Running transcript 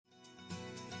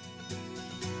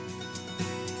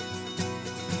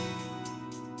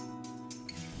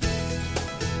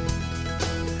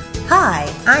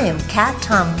Hi, I am Kat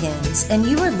Tompkins, and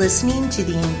you are listening to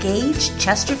the Engaged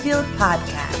Chesterfield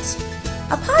podcast,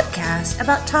 a podcast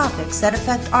about topics that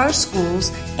affect our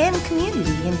schools and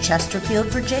community in Chesterfield,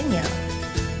 Virginia.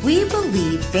 We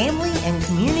believe family and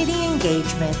community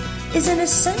engagement is an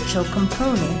essential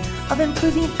component of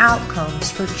improving outcomes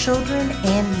for children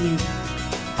and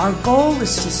youth. Our goal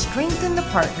is to strengthen the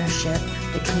partnership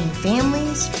between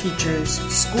families, teachers,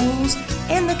 schools,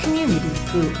 and the community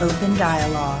through open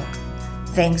dialogue.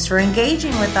 Thanks for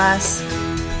engaging with us.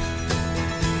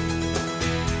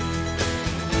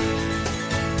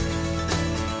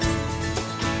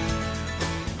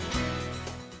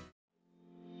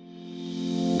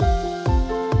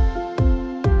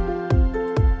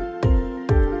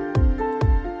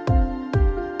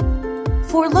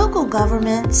 For local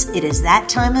governments, it is that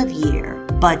time of year,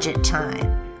 budget time.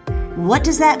 What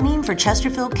does that mean for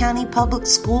Chesterfield County Public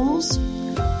Schools?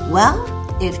 Well,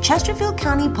 if Chesterfield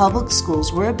County Public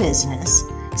Schools were a business,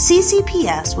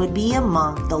 CCPS would be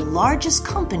among the largest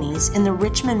companies in the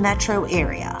Richmond metro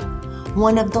area,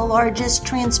 one of the largest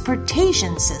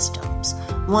transportation systems,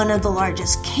 one of the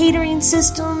largest catering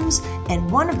systems, and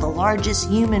one of the largest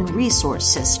human resource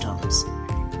systems.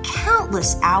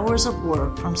 Countless hours of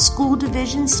work from school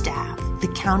division staff, the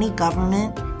county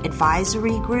government,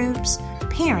 advisory groups,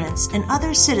 parents, and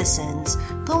other citizens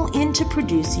go into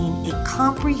producing a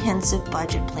comprehensive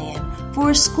budget plan for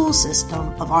a school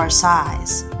system of our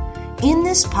size. In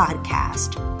this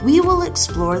podcast, we will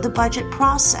explore the budget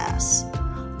process,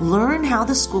 learn how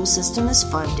the school system is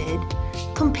funded,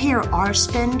 compare our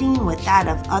spending with that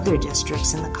of other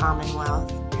districts in the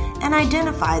Commonwealth, and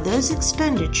identify those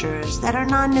expenditures that are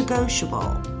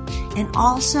non-negotiable, and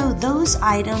also those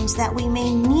items that we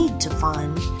may need to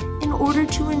fund in order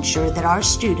to ensure that our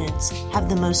students have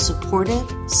the most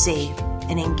supportive, safe,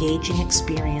 and engaging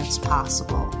experience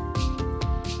possible.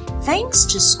 Thanks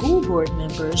to school board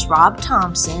members Rob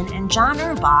Thompson and John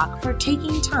Erbach for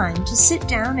taking time to sit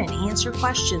down and answer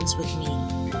questions with me.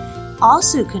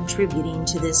 Also contributing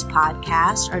to this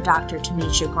podcast are Dr.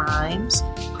 Tameisha Grimes,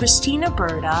 Christina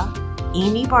Berta,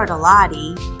 Amy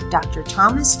Bartilotti, Dr.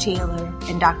 Thomas Taylor,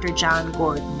 and Dr. John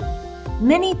Gordon.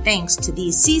 Many thanks to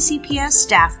these CCPS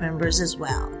staff members as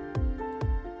well.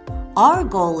 Our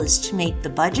goal is to make the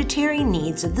budgetary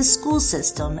needs of the school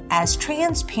system as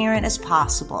transparent as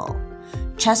possible.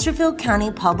 Chesterfield County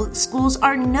Public Schools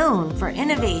are known for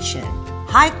innovation,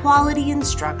 high-quality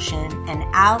instruction, and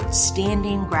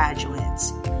outstanding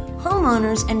graduates.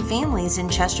 Homeowners and families in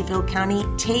Chesterfield County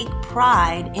take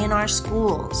pride in our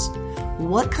schools.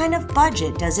 What kind of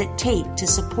budget does it take to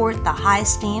support the high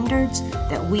standards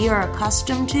that we are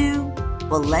accustomed to?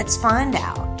 Well, let's find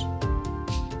out.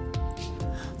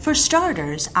 For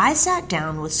starters, I sat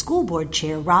down with School Board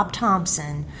Chair Rob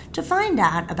Thompson to find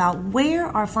out about where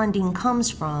our funding comes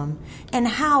from and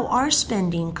how our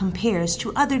spending compares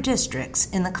to other districts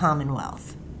in the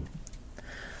Commonwealth.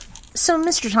 So,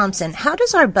 Mr. Thompson, how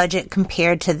does our budget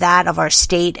compare to that of our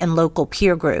state and local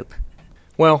peer group?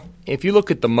 Well, if you look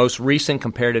at the most recent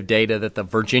comparative data that the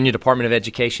Virginia Department of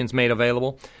Education has made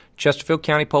available, Chesterfield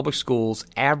County Public Schools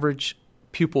average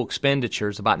pupil expenditure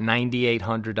is about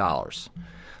 $9,800.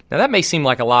 Now, that may seem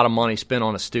like a lot of money spent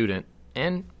on a student,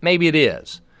 and maybe it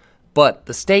is, but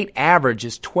the state average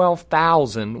is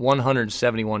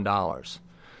 $12,171.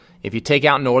 If you take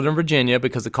out Northern Virginia,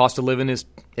 because the cost of living it's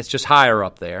just higher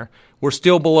up there, we're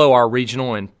still below our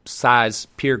regional and size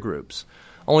peer groups.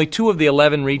 Only 2 of the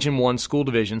 11 Region 1 school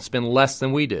divisions spend less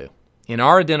than we do. In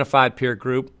our identified peer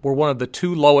group, we're one of the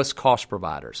 2 lowest cost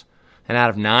providers. And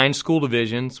out of 9 school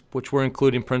divisions, which we're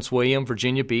including Prince William,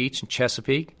 Virginia Beach, and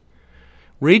Chesapeake,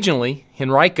 regionally,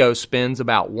 Henrico spends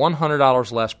about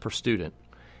 $100 less per student.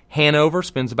 Hanover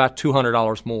spends about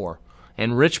 $200 more.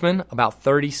 And Richmond, about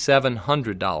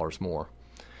 $3,700 more.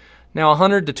 Now,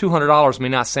 $100 to $200 may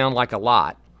not sound like a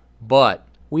lot, but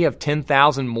we have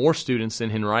 10,000 more students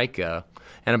than Henrico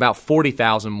and about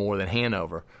 40,000 more than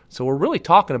Hanover. So we're really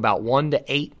talking about $1 to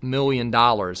 $8 million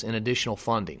in additional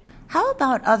funding. How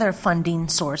about other funding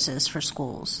sources for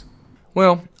schools?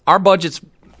 Well, our budget's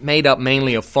made up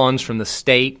mainly of funds from the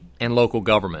state and local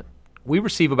government. We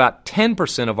receive about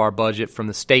 10% of our budget from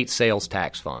the state sales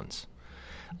tax funds.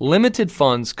 Limited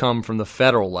funds come from the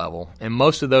federal level, and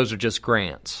most of those are just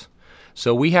grants.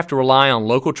 So we have to rely on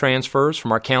local transfers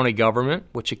from our county government,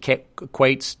 which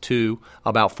equates to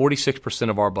about 46%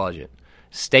 of our budget.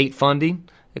 State funding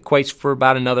equates for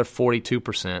about another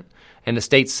 42%, and the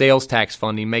state sales tax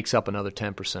funding makes up another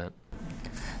 10%.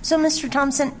 So, Mr.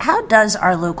 Thompson, how does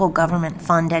our local government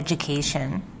fund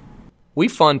education? We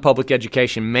fund public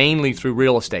education mainly through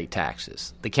real estate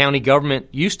taxes. The county government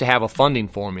used to have a funding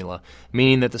formula,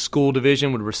 meaning that the school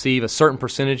division would receive a certain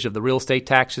percentage of the real estate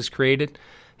taxes created.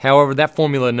 However, that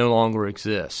formula no longer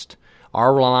exists.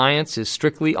 Our reliance is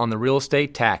strictly on the real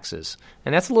estate taxes,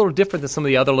 and that's a little different than some of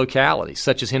the other localities,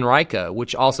 such as Henrico,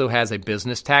 which also has a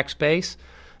business tax base,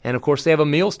 and of course they have a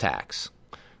meals tax.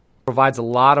 It provides a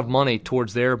lot of money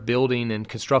towards their building and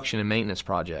construction and maintenance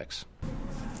projects.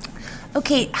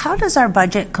 Okay, how does our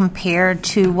budget compare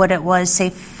to what it was, say,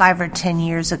 5 or 10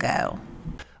 years ago?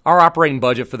 Our operating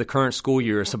budget for the current school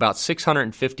year is about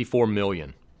 $654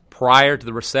 million. Prior to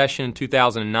the recession in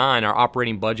 2009, our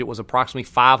operating budget was approximately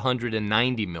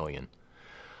 $590 million.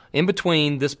 In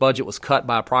between, this budget was cut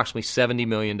by approximately $70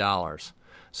 million.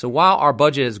 So while our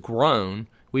budget has grown,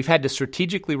 we've had to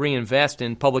strategically reinvest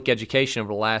in public education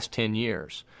over the last 10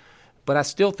 years. But I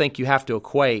still think you have to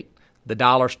equate the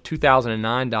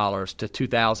 $2009 to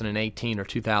 2018 or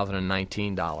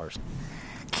 2019 dollars.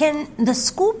 Can the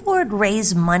school board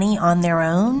raise money on their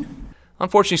own?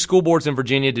 Unfortunately, school boards in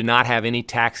Virginia do not have any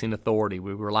taxing authority.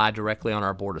 We rely directly on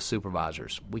our Board of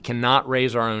Supervisors. We cannot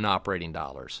raise our own operating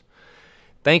dollars.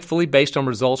 Thankfully, based on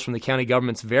results from the county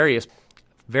government's various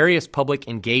public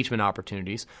engagement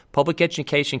opportunities, public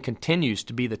education continues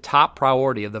to be the top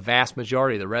priority of the vast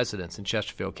majority of the residents in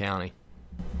Chesterfield County.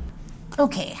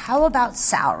 Okay, how about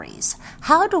salaries?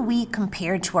 How do we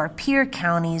compare to our peer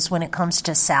counties when it comes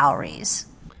to salaries?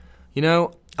 You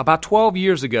know, about 12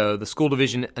 years ago, the school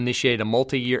division initiated a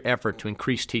multi-year effort to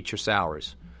increase teacher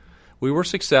salaries. We were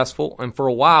successful, and for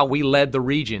a while we led the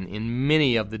region in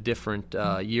many of the different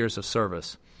years of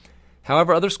service.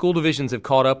 However, other school divisions have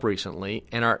caught up recently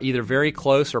and are either very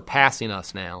close or passing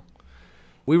us now.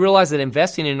 We realize that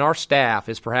investing in our staff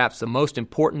is perhaps the most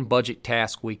important budget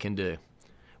task we can do.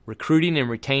 Recruiting and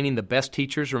retaining the best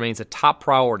teachers remains a top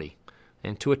priority,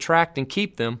 and to attract and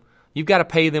keep them, you've got to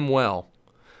pay them well.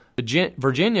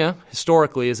 Virginia,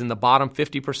 historically, is in the bottom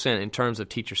 50% in terms of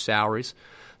teacher salaries,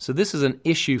 so this is an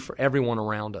issue for everyone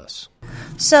around us.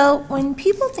 So when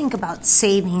people think about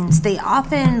savings, they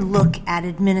often look at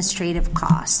administrative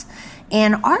costs.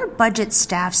 And our budget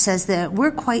staff says that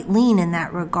we're quite lean in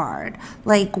that regard.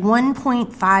 Like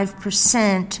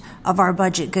 1.5% of our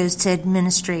budget goes to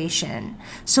administration.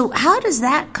 So how does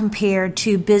that compare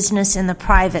to business in the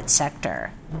private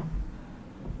sector?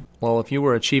 Well, if you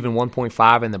were achieving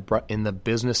 1.5 in the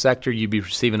business sector, you'd be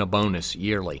receiving a bonus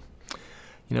yearly.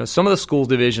 You know, some of the school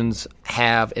divisions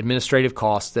have administrative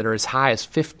costs that are as high as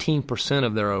 15%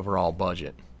 of their overall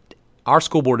budget. Our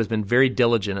school board has been very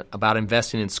diligent about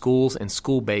investing in schools and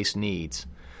school-based needs.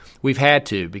 We've had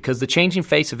to because the changing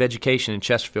face of education in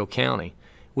Chesterfield County,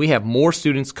 we have more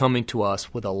students coming to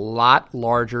us with a lot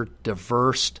larger,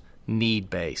 diverse need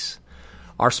base.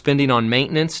 Our spending on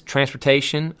maintenance,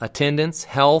 transportation, attendance,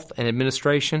 health, and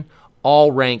administration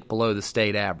all rank below the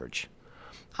state average.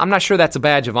 I'm not sure that's a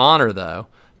badge of honor, though.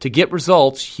 To get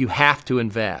results, you have to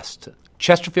invest.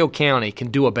 Chesterfield County can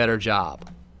do a better job.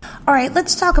 All right,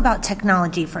 let's talk about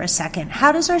technology for a second.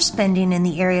 How does our spending in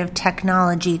the area of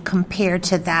technology compare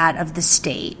to that of the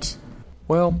state?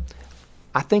 Well,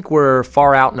 I think we're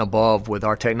far out and above with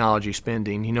our technology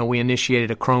spending. You know, we initiated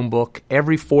a Chromebook.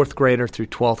 Every 4th grader through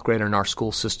 12th grader in our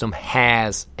school system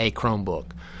has a Chromebook.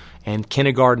 And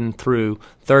kindergarten through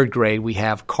 3rd grade, we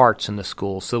have carts in the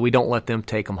school, so we don't let them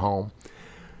take them home.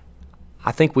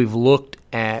 I think we've looked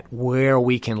at where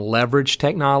we can leverage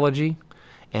technology,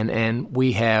 and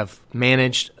we have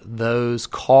managed those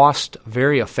costs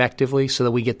very effectively so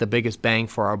that we get the biggest bang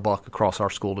for our buck across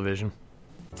our school division.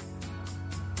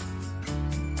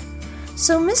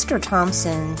 So Mr.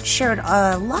 Thompson shared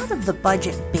a lot of the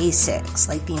budget basics,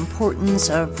 like the importance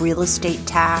of real estate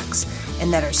tax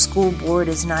and that our school board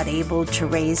is not able to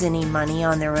raise any money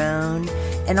on their own,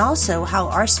 and also how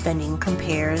our spending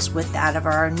compares with that of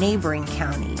our neighboring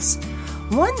counties.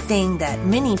 One thing that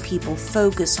many people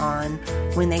focus on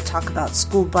when they talk about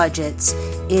school budgets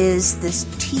is this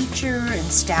teacher and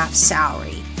staff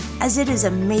salary, as it is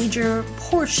a major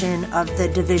portion of the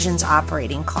division's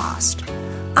operating cost.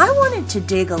 I wanted to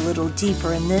dig a little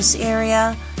deeper in this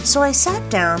area, so I sat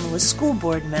down with school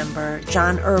board member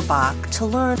John Erbach to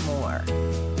learn more.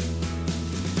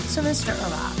 So, Mr.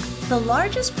 Erbach, the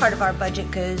largest part of our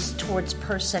budget goes towards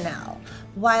personnel.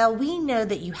 While we know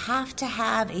that you have to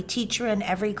have a teacher in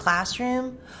every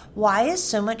classroom, why is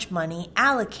so much money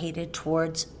allocated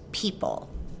towards people?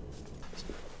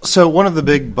 So one of the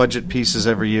big budget pieces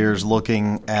every year is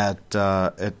looking at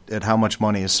how much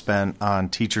money is spent on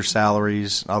teacher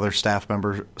salaries, other staff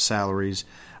member salaries.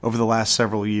 Over the last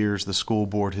several years, the school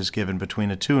board has given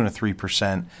between a 2 and a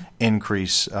 3%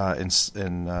 increase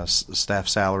in staff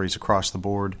salaries across the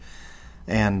board,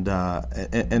 and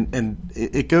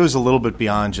it goes a little bit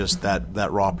beyond just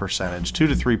that raw percentage. 2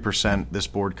 to 3%, this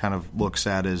board kind of looks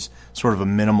at as sort of a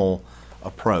minimal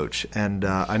approach, and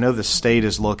I know the state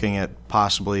is looking at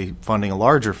possibly funding a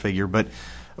larger figure, but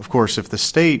of course, if the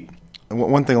state,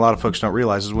 one thing a lot of folks don't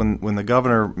realize is when the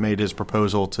governor made his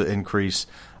proposal to increase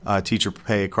teacher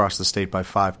pay across the state by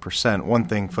 5%, one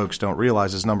thing folks don't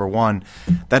realize is, number one,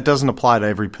 that doesn't apply to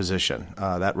every position.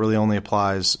 That really only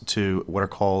applies to what are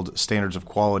called standards of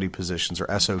quality positions, or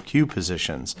SOQ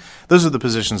positions. Those are the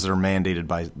positions that are mandated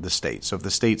by the state. So if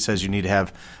the state says you need to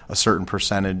have a certain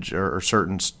percentage or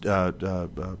certain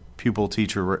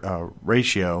pupil-teacher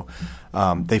ratio,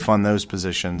 they fund those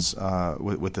positions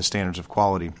with the standards of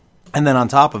quality. And then on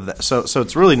top of that, so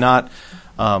it's really not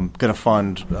going to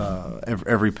fund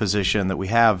every position that we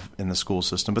have in the school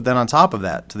system. But then on top of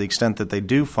that, to the extent that they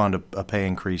do fund a pay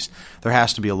increase, there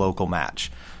has to be a local match.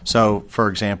 So, for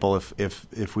example,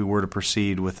 if we were to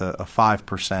proceed with a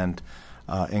 5%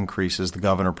 increase as the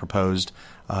governor proposed,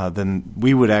 then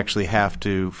we would actually have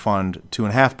to fund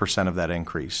 2.5% of that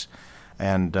increase.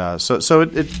 And so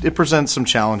it presents some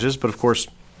challenges, but of course,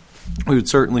 we would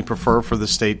certainly prefer for the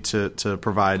state to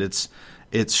provide its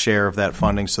share of that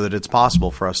funding so that it's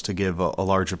possible for us to give a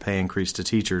larger pay increase to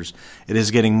teachers. It is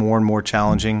getting more and more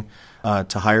challenging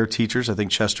to hire teachers. I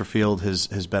think Chesterfield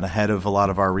has been ahead of a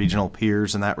lot of our regional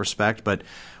peers in that respect, but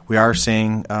we are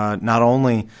seeing not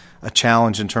only a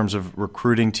challenge in terms of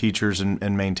recruiting teachers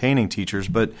and maintaining teachers,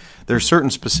 but there are certain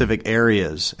specific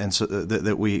areas and so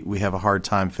that we have a hard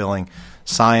time filling: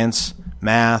 science,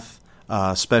 math,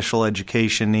 special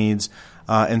education needs,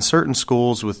 and certain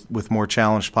schools with more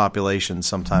challenged populations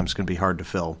sometimes can be hard to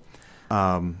fill.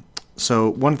 So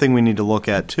one thing we need to look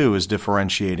at, too, is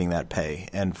differentiating that pay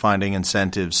and finding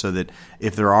incentives so that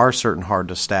if there are certain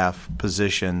hard-to-staff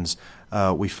positions,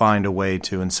 we find a way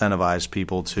to incentivize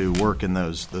people to work in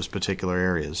those particular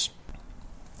areas.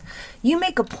 You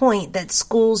make a point that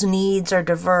schools' needs are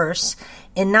diverse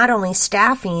in not only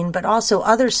staffing, but also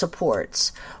other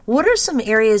supports. What are some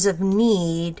areas of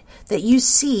need that you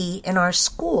see in our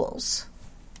schools?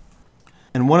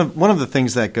 And one of the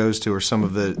things that goes to are some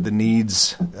of the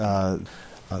needs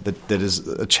that is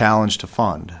a challenge to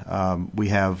fund. We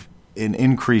have an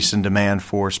increase in demand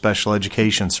for special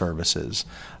education services,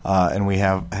 and we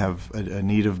have a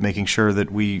need of making sure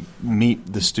that we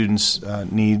meet the students'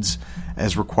 needs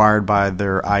as required by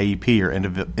their IEP, or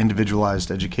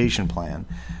individualized education plan.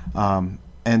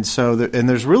 And so,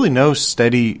 there's really no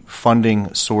steady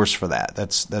funding source for that.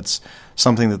 That's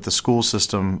something that the school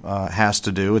system has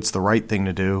to do. It's the right thing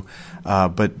to do,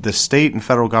 but the state and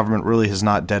federal government really has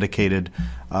not dedicated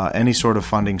any sort of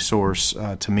funding source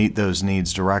to meet those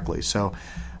needs directly. So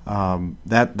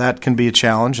that can be a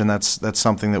challenge, and that's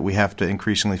something that we have to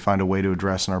increasingly find a way to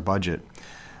address in our budget.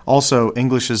 Also,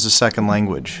 English is a second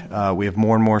language. We have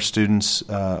more and more students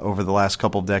over the last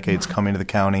couple of decades coming to the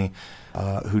county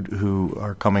who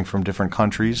are coming from different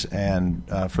countries, and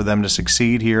for them to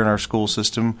succeed here in our school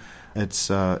system, it's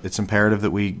imperative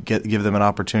that we give them an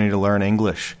opportunity to learn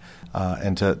English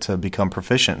and to become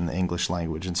proficient in the English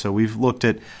language. And so we've looked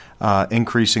at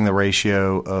increasing the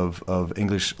ratio of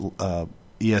English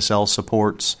ESL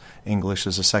supports, English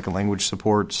as a second language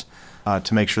supports,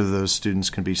 to make sure that those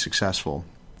students can be successful.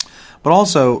 But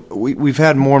also, we've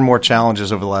had more and more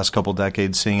challenges over the last couple of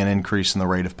decades seeing an increase in the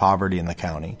rate of poverty in the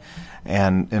county.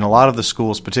 And in a lot of the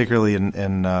schools, particularly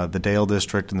in the Dale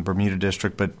District and the Bermuda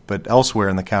District, but elsewhere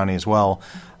in the county as well,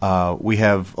 we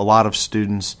have a lot of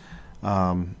students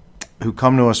who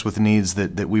come to us with needs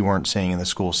that we weren't seeing in the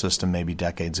school system maybe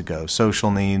decades ago.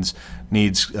 Social needs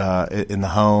in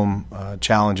the home,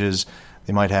 challenges.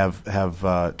 They might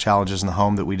have challenges in the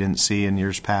home that we didn't see in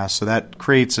years past. So that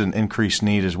creates an increased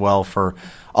need as well for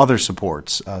other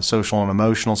supports, social and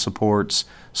emotional supports,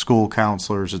 school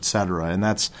counselors, et cetera. And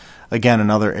that's, again,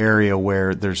 another area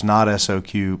where there's not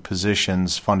SOQ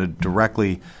positions funded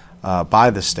directly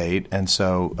by the state. And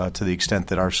so to the extent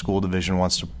that our school division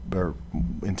wants to or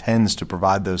intends to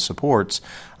provide those supports,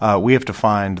 we have to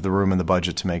find the room in the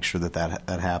budget to make sure that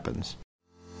happens.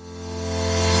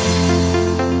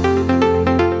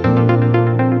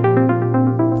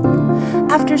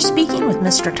 After speaking with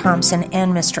Mr. Thompson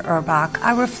and Mr. Erbach,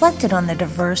 I reflected on the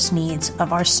diverse needs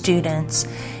of our students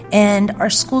and our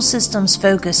school system's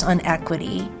focus on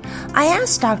equity. I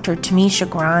asked Dr. Tameisha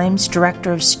Grimes,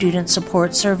 Director of Student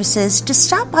Support Services, to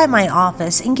stop by my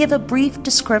office and give a brief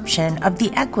description of the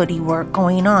equity work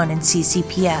going on in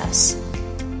CCPS.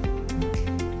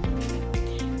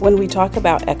 When we talk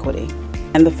about equity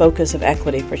and the focus of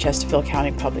equity for Chesterfield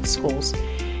County Public Schools,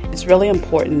 it's really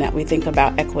important that we think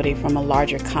about equity from a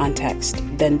larger context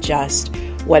than just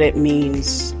what it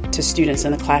means to students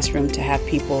in the classroom to have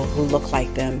people who look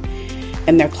like them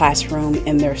in their classroom,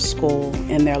 in their school,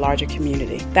 in their larger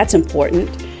community. That's important,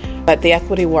 but the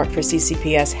equity work for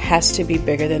CCPS has to be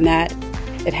bigger than that.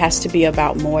 It has to be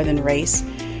about more than race,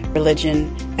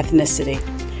 religion, ethnicity.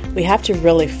 We have to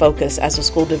really focus as a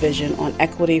school division on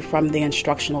equity from the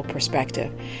instructional perspective.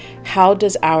 How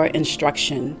does our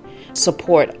instruction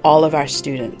support all of our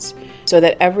students so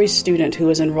that every student who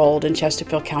is enrolled in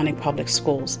Chesterfield County Public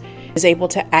Schools is able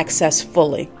to access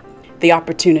fully the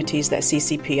opportunities that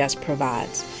CCPS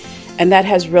provides? And that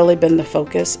has really been the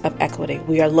focus of equity.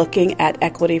 We are looking at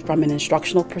equity from an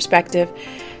instructional perspective,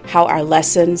 how our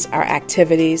lessons, our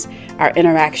activities, our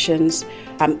interactions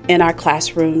in our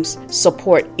classrooms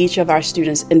support each of our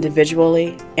students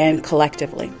individually and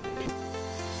collectively.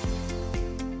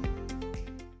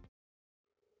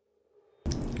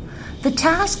 The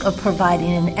task of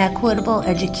providing an equitable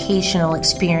educational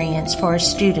experience for our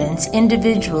students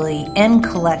individually and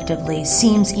collectively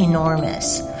seems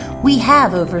enormous. We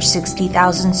have over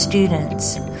 60,000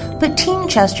 students, but Team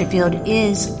Chesterfield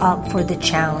is up for the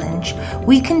challenge.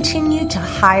 We continue to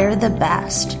hire the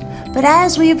best, but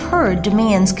as we have heard,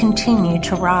 demands continue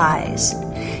to rise.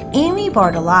 Amy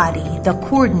Bartilotti, the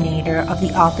coordinator of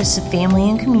the Office of Family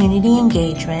and Community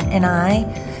Engagement, and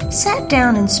I sat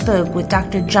down and spoke with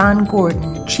Dr. John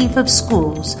Gordon, Chief of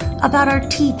Schools, about our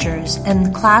teachers and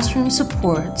the classroom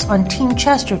supports on Team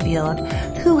Chesterfield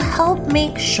who help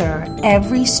make sure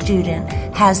every student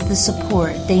has the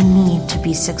support they need to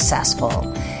be successful.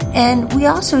 And we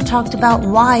also talked about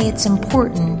why it's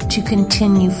important to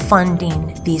continue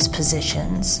funding these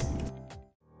positions.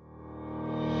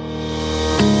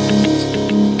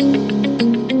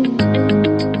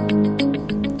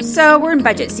 So we're in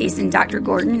budget season, Dr.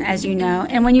 Gordon, as you know,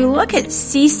 and when you look at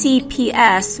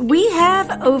CCPS, we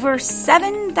have over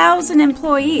 7,000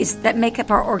 employees that make up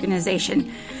our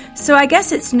organization. So I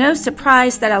guess it's no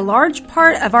surprise that a large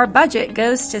part of our budget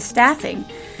goes to staffing.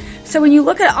 So when you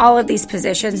look at all of these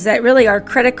positions that really are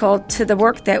critical to the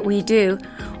work that we do,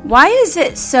 why is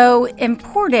it so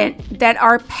important that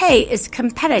our pay is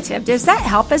competitive? Does that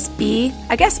help us be,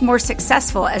 I guess, more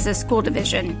successful as a school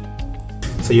division?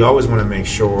 So you always want to make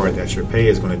sure that your pay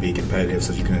is going to be competitive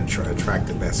so you can attract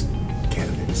the best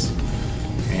candidates.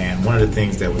 And one of the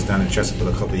things that was done in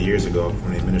Chesterfield a couple of years ago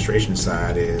from the administration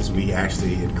side is we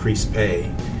actually increased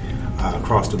pay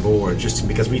across the board just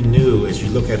because we knew, as you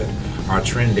look at our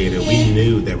trend data, we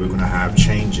knew that we were going to have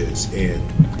changes in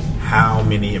how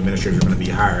many administrators were going to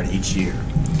be hired each year.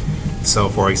 So,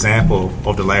 for example,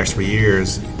 over the last 3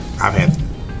 years, I've had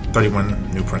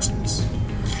 31 new principals.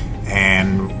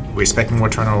 And we're expecting more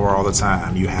turnover all the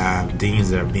time. You have deans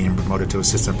that are being promoted to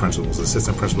assistant principals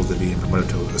that are being promoted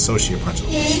to associate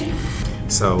principals.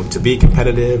 So to be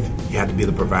competitive, you have to be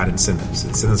able to provide incentives.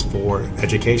 Incentives for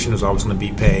education is always going to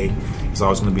be pay. It's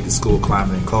always going to be the school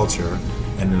climate and culture.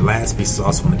 And the last piece is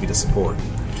also going to be the support.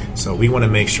 So we want to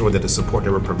make sure that the support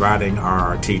that we're providing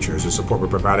our teachers, the support we're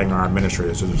providing our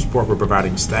administrators, the support we're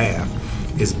providing staff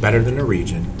is better than the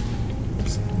region,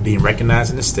 being recognized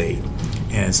in the state,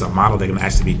 and it's a model that can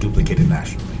actually be duplicated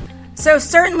nationally. So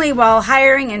certainly while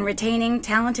hiring and retaining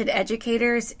talented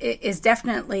educators is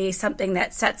definitely something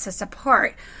that sets us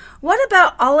apart, what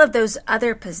about all of those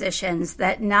other positions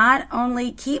that not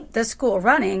only keep the school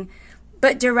running,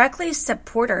 but directly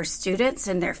support our students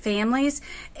and their families,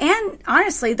 and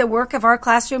honestly, the work of our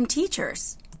classroom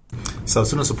teachers? So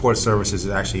Student Support Services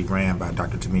is actually ran by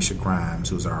Dr. Tameisha Grimes,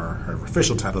 who's her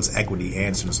official title is Equity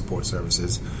and Student Support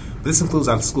Services. But this includes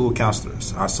our school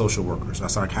counselors, our social workers, our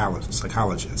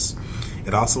psychologists.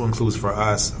 It also includes for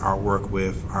us our work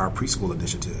with our preschool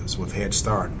initiatives, with Head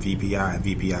Start, VPI, and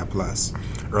VPI Plus.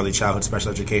 Early Childhood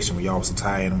Special Education, we also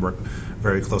tie in and work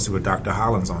very closely with Dr.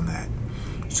 Hollins on that.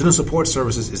 Student Support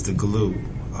Services is the glue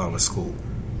of a school.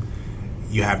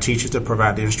 You have teachers that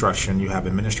provide the instruction, you have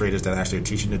administrators that actually are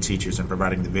teaching the teachers and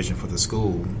providing the vision for the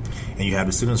school, and you have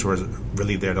the students who are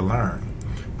really there to learn.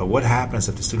 But what happens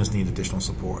if the students need additional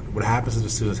support? What happens if the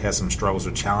students have some struggles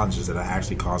or challenges that are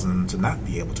actually causing them to not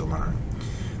be able to learn?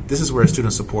 This is where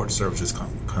Student Support Services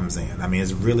comes in. I mean,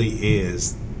 it really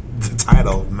is, the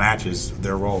title matches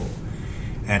their role.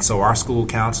 And so our school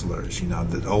counselors,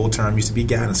 the old term used to be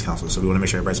guidance counselors, so we want to make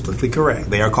sure everybody's politically correct.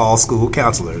 They are called school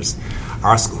counselors.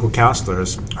 Our school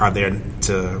counselors are there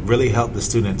to really help the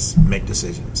students make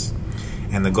decisions.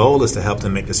 And the goal is to help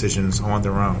them make decisions on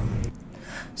their own.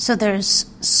 So there's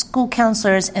school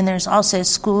counselors and there's also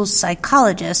school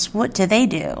psychologists. What do they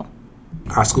do?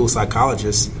 Our school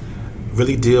psychologists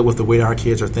really deal with the way our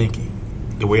kids are thinking,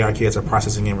 the way our kids are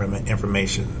processing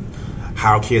information,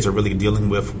 how kids are really dealing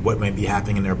with what may be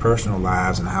happening in their personal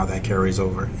lives and how that carries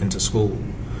over into school.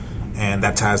 And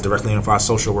that ties directly into our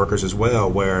social workers as well,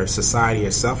 where society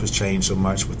itself has changed so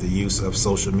much with the use of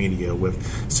social media,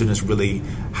 with students really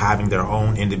having their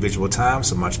own individual time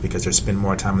so much because they spend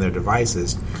more time on their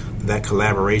devices. That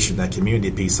collaboration, that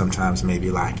community piece sometimes may be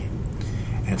lacking.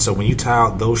 And so when you tie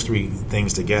those three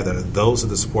things together, those are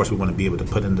the supports we want to be able to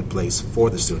put into place for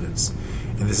the students.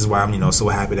 And this is why I'm so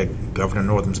happy that Governor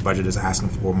Northam's budget is asking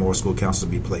for more school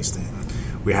counselors to be placed in.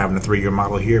 We're having a 3-year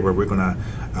model here where we're going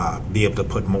to be able to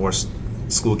put more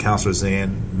school counselors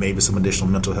in, maybe some additional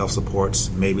mental health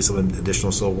supports, maybe some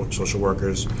additional social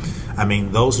workers.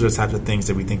 Those are the types of things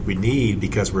that we think we need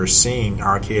because we're seeing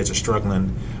our kids are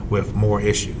struggling with more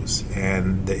issues.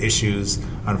 And the issues,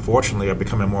 unfortunately, are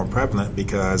becoming more prevalent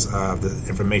because of the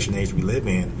information age we live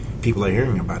in. People are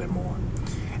hearing about it more.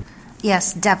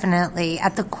 Yes, definitely.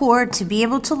 At the core, to be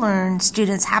able to learn,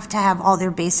 students have to have all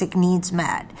their basic needs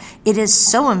met. It is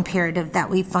so imperative that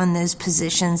we fund those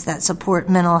positions that support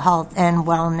mental health and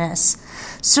wellness.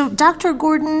 So, Dr.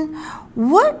 Gordon,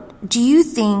 what do you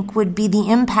think would be the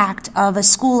impact of a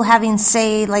school having,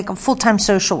 say, like a full-time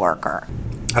social worker?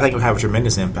 I think it will have a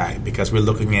tremendous impact because we're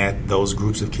looking at those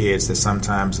groups of kids that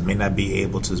sometimes may not be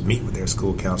able to meet with their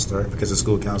school counselor because the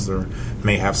school counselor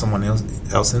may have someone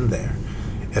else in there.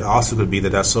 It also could be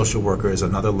that social worker is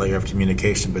another layer of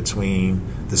communication between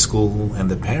the school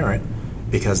and the parent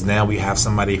because now we have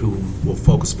somebody who will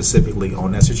focus specifically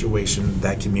on that situation,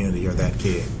 that community, or that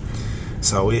kid.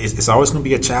 So it's always going to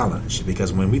be a challenge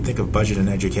because when we think of budget and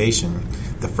education,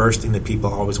 the first thing that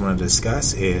people always want to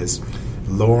discuss is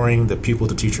lowering the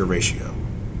pupil-to-teacher ratio,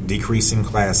 decreasing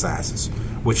class sizes,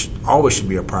 which always should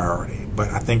be a priority. But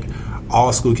I think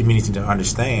all school communities need to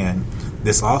understand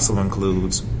this also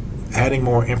includes adding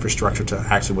more infrastructure to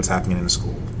actually what's happening in the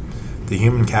school. The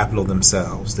human capital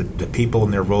themselves, the people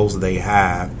and their roles that they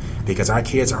have, because our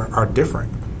kids are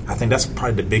different. I think that's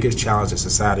probably the biggest challenge that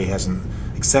society hasn't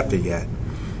accepted yet.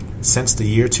 Since the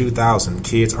year 2000,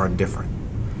 kids are different.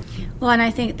 Well, and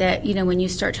I think that, when you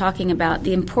start talking about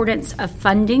the importance of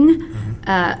funding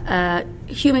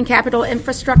human capital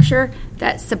infrastructure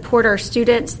that support our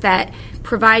students, that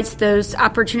provides those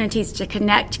opportunities to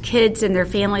connect kids and their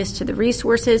families to the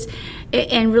resources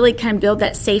and really kind of build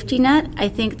that safety net, I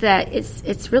think that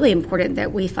it's really important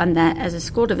that we fund that as a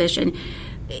school division.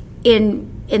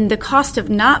 In the cost of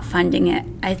not funding it,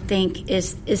 I think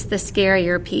is the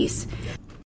scarier piece.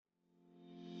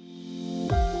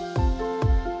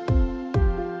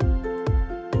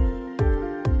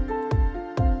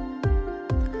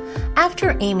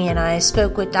 After Amy and I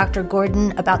spoke with Dr.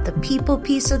 Gordon about the people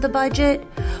piece of the budget,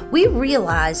 we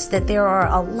realized that there are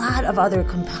a lot of other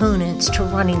components to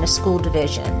running a school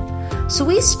division. So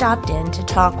we stopped in to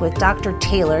talk with Dr.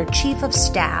 Taylor, Chief of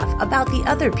Staff, about the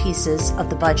other pieces of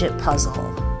the budget puzzle.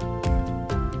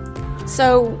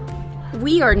 So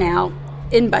we are now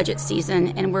in budget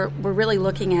season, and we're really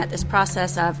looking at this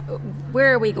process of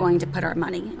where are we going to put our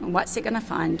money? What's it going to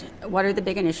fund? What are the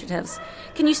big initiatives?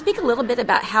 Can you speak a little bit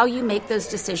about how you make those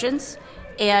decisions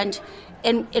and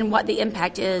what the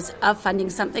impact is of funding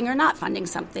something or not funding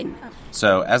something?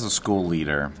 So as a school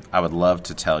leader, I would love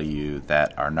to tell you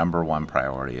that our number one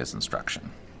priority is instruction.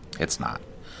 It's not.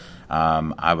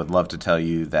 I would love to tell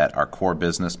you that our core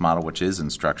business model, which is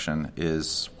instruction,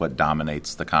 is what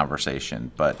dominates the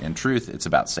conversation. But in truth, it's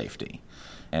about safety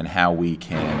and how we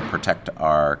can protect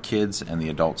our kids and the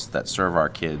adults that serve our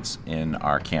kids in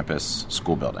our campus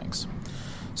school buildings.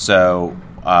 So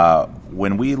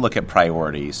when we look at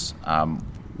priorities,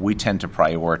 we tend to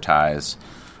prioritize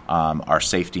our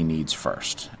safety needs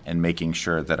first and making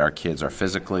sure that our kids are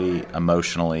physically,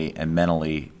 emotionally, and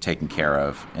mentally taken care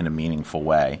of in a meaningful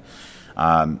way.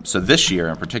 So this year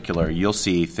in particular, you'll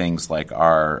see things like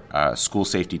our school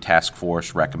safety task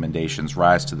force recommendations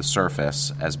rise to the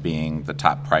surface as being the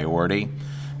top priority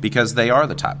because they are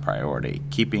the top priority.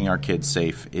 Keeping our kids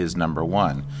safe is number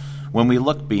one. When we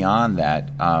look beyond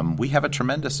that, we have a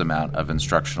tremendous amount of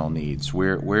instructional needs. We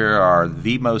are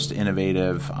the most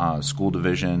innovative school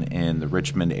division in the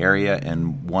Richmond area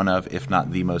and one of, if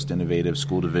not the most innovative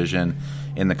school division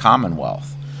in the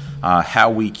Commonwealth. How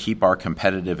we keep our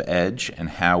competitive edge and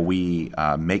how we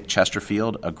make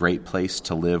Chesterfield a great place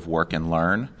to live, work, and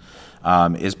learn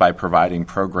is by providing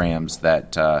programs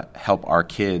that help our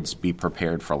kids be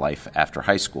prepared for life after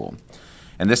high school.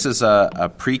 And this is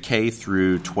a pre-K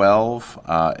through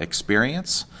 12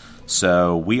 experience.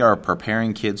 So we are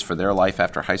preparing kids for their life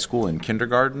after high school in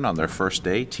kindergarten on their first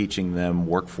day, teaching them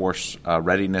workforce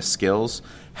readiness skills,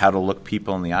 how to look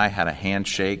people in the eye, how to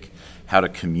handshake, how to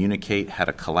communicate, how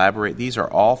to collaborate. These are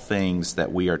all things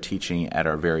that we are teaching at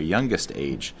our very youngest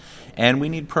age, and we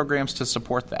need programs to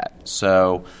support that.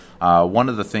 So one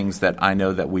of the things that I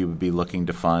know that we would be looking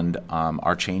to fund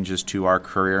are changes to our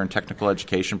career and technical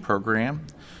education program,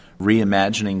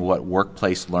 reimagining what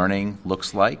workplace learning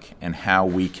looks like and how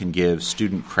we can give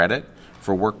student credit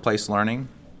for workplace learning.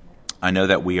 I know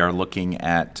that we are looking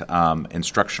at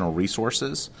instructional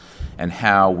resources and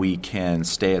how we can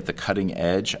stay at the cutting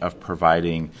edge of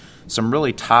providing some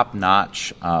really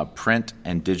top-notch print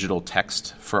and digital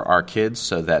text for our kids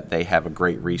so that they have a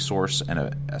great resource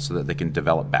and so that they can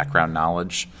develop background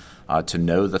knowledge to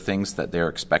know the things that they're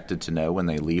expected to know when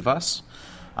they leave us.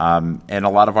 And a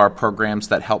lot of our programs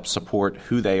that help support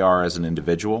who they are as an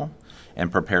individual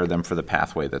and prepare them for the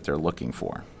pathway that they're looking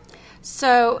for.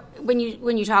 So when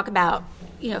you talk about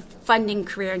funding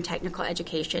career and technical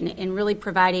education and really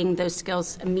providing those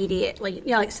skills immediately,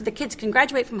 so the kids can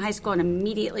graduate from high school and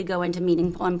immediately go into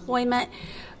meaningful employment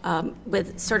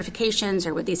with certifications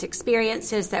or with these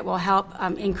experiences that will help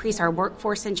increase our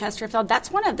workforce in Chesterfield. That's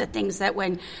one of the things that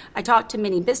when I talk to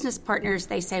many business partners,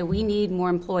 they say we need more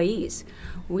employees.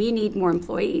 We need more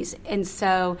employees. And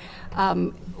so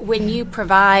when we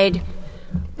provide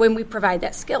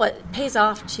that skill, it pays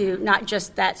off to not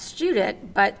just that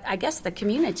student, but I guess the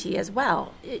community as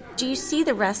well. Do you see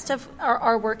the rest of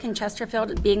our work in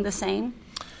Chesterfield being the same?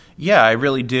 Yeah, I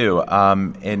really do.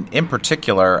 And in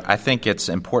particular, I think it's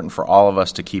important for all of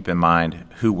us to keep in mind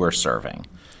who we're serving.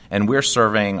 And we're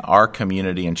serving our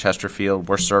community in Chesterfield.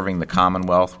 We're serving the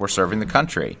Commonwealth. We're serving the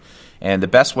country. And the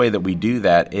best way that we do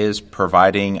that is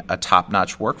providing a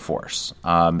top-notch workforce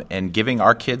and giving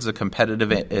our kids a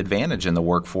competitive advantage in the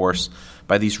workforce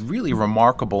by these really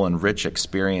remarkable and rich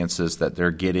experiences that they're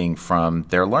getting from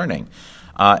their learning.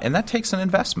 And that takes an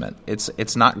investment.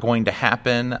 It's not going to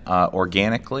happen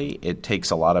organically. It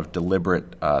takes a lot of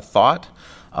deliberate thought,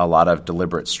 a lot of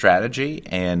deliberate strategy,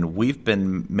 and we've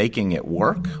been making it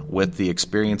work with the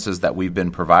experiences that we've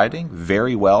been providing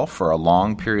very well for a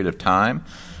long period of time.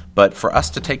 But for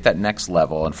us to take that next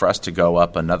level and for us to go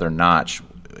up another notch,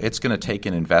 it's going to take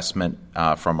an investment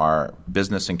from our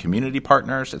business and community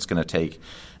partners. It's going to take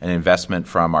an investment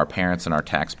from our parents and our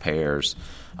taxpayers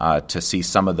to see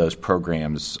some of those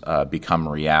programs become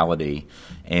reality.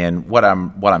 And what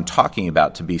I'm talking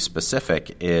about, to be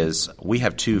specific, is we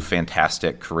have 2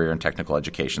 fantastic career and technical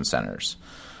education centers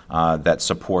that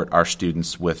support our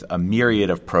students with a myriad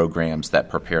of programs that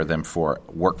prepare them for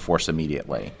workforce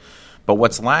immediately. But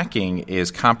what's lacking is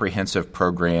comprehensive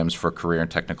programs for career and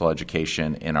technical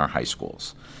education in our high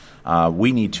schools.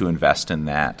 We need to invest in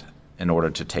that in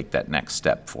order to take that next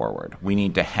step forward. We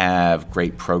need to have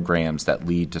great programs that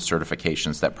lead to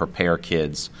certifications that prepare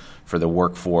kids for the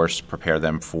workforce, prepare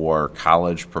them for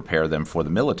college, prepare them for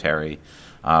the military,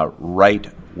 right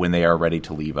when they are ready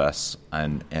to leave us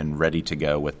and ready to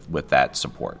go with that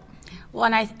support. Well,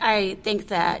 and I think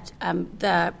that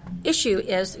the issue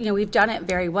is, we've done it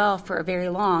very well for very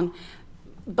long,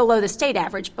 below the state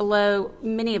average, below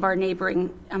many of our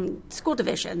neighboring school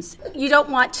divisions. You don't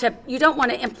want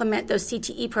to implement those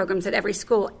CTE programs at every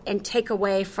school and take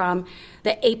away from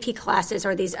the AP classes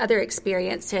or these other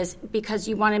experiences because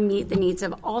you want to meet the needs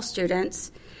of all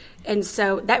students, and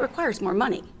so that requires more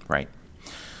money. Right.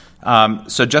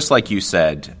 So just like you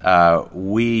said,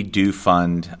 we do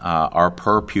fund our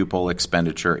per pupil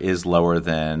expenditure is lower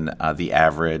than the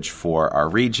average for our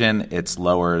region. It's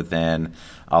lower than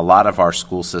a lot of our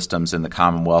school systems in the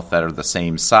Commonwealth that are the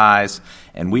same size,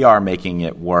 and we are making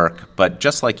it work. But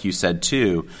just like you said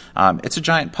too, it's a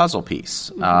giant puzzle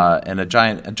piece and a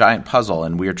giant puzzle,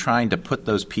 and we are trying to put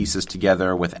those pieces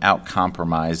together without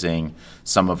compromising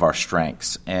some of our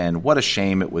strengths. And what a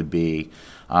shame it would be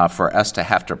for us to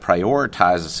have to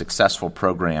prioritize a successful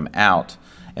program out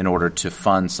in order to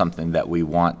fund something that we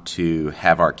want to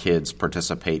have our kids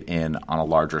participate in on a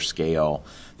larger scale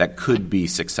that could be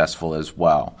successful as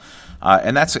well.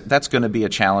 And that's going to be a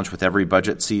challenge with every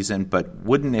budget season, but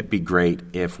wouldn't it be great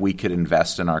if we could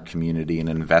invest in our community and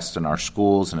invest in our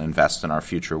schools and invest in our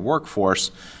future workforce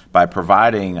by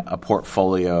providing a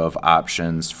portfolio of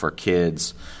options for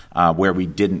kids where we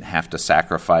didn't have to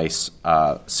sacrifice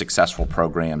successful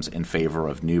programs in favor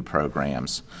of new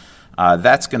programs.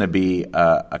 That's going to be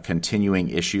a continuing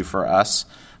issue for us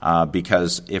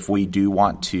because if we do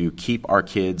want to keep our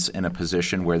kids in a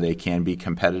position where they can be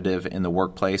competitive in the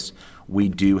workplace, we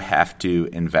do have to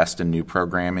invest in new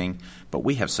programming. But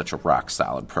we have such a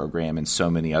rock-solid program in so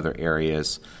many other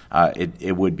areas.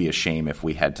 It would be a shame if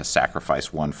we had to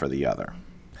sacrifice one for the other.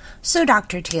 So,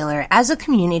 Dr. Taylor, as a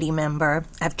community member,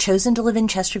 I've chosen to live in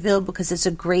Chesterfield because it's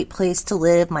a great place to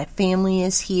live. My family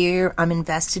is here. I'm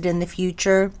invested in the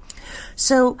future.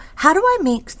 So how do I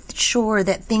make sure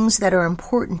that things that are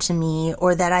important to me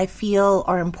or that I feel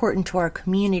are important to our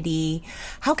community,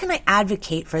 how can I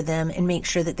advocate for them and make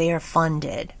sure that they are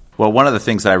funded? Well, one of the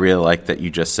things that I really like that you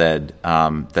just said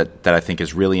that I think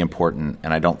is really important,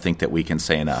 and I don't think that we can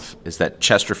say enough, is that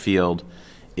Chesterfield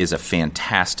is a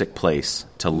fantastic place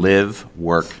to live,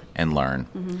 work, and learn.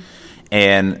 Mm-hmm.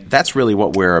 And that's really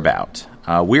what we're about.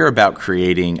 We're about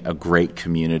creating a great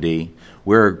community.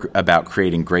 We're about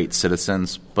creating great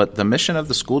citizens, but the mission of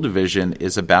the school division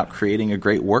is about creating a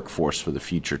great workforce for the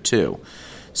future too.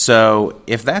 So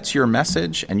if that's your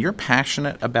message and you're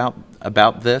passionate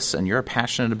about this and you're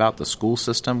passionate about the school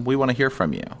system, we want to hear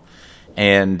from you.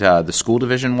 And the school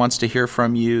division wants to hear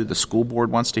from you, the school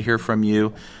board wants to hear from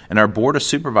you, and our board of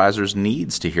supervisors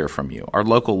needs to hear from you. Our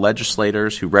local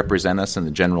legislators who represent us in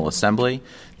the General Assembly,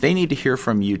 they need to hear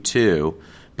from you too,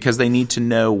 because they need to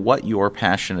know what you're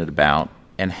passionate about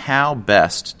and how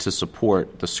best to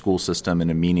support the school system in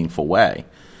a meaningful way.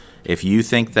 If you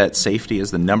think that safety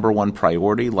is the number one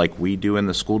priority like we do in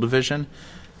the school division,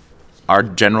 our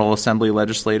General Assembly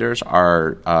legislators,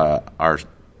 our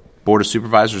Board of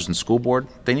Supervisors and School Board,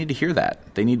 they need to hear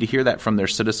that. They need to hear that from their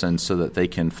citizens so that they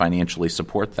can financially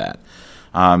support that.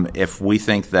 If we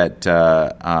think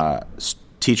that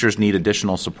teachers need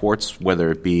additional supports,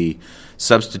 whether it be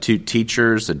substitute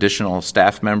teachers, additional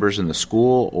staff members in the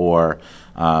school, or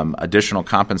additional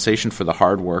compensation for the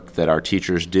hard work that our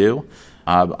teachers do,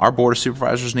 our Board of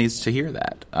Supervisors needs to hear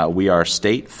that. We are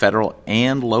state, federal,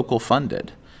 and local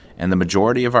funded, and the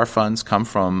majority of our funds come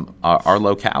from our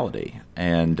locality.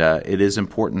 And it is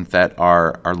important that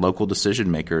our local decision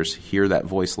makers hear that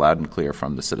voice loud and clear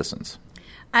from the citizens.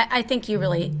 I think you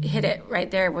really hit it right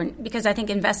there because I think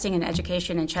investing in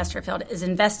education in Chesterfield is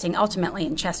investing ultimately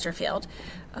in Chesterfield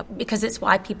because it's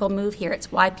why people move here.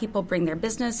 It's why people bring their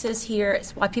businesses here.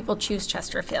 It's why people choose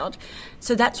Chesterfield.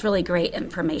 So that's really great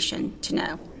information to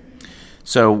know.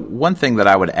 So one thing that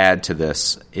I would add to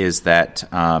this is that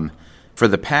for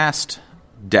the past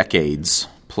decades,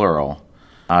 plural,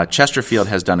 Chesterfield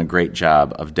has done a great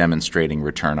job of demonstrating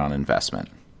return on investment.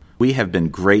 We have been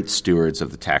great stewards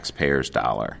of the taxpayer's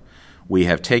dollar. We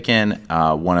have taken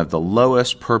one of the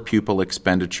lowest per pupil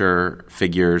expenditure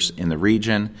figures in the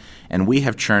region, and we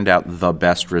have churned out the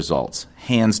best results.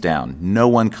 Hands down, no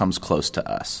one comes close to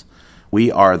us.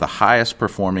 We are the highest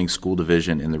performing school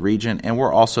division in the region, and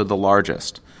we're also the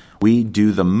largest. We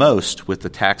do the most with the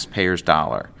taxpayer's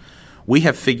dollar. We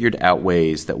have figured out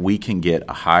ways that we can get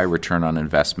a high return on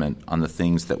investment on the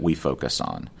things that we focus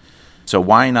on. So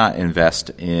why not invest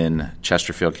in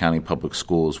Chesterfield County Public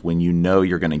Schools when you know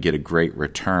you're going to get a great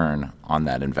return on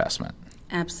that investment?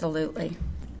 Absolutely.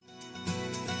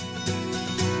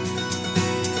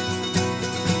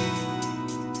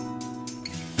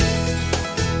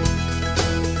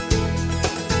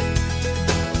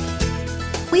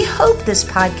 We hope this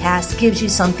podcast gives you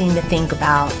something to think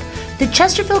about. The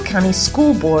Chesterfield County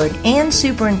School Board and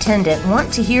Superintendent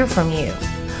want to hear from you.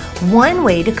 One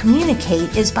way to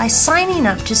communicate is by signing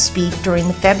up to speak during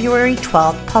the February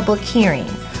 12th public hearing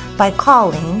by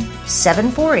calling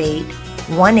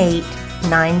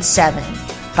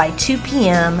 748-1897 by 2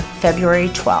 p.m. February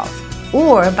 12th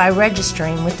or by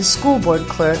registering with the school board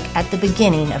clerk at the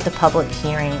beginning of the public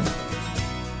hearing.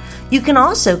 You can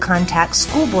also contact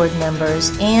school board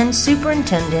members and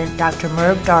Superintendent Dr.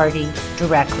 Merv Daugherty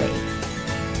directly.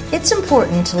 It's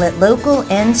important to let local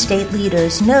and state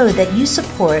leaders know that you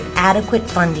support adequate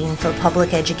funding for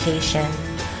public education.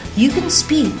 You can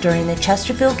speak during the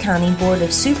Chesterfield County Board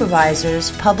of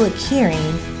Supervisors public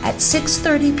hearing at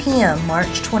 6:30 p.m.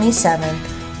 March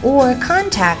 27th or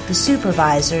contact the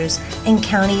supervisors and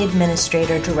county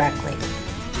administrator directly.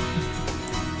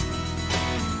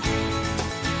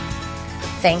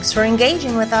 Thanks for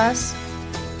engaging with us.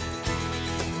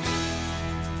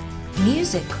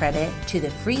 Music credit to the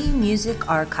Free Music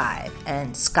Archive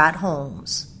and Scott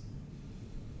Holmes.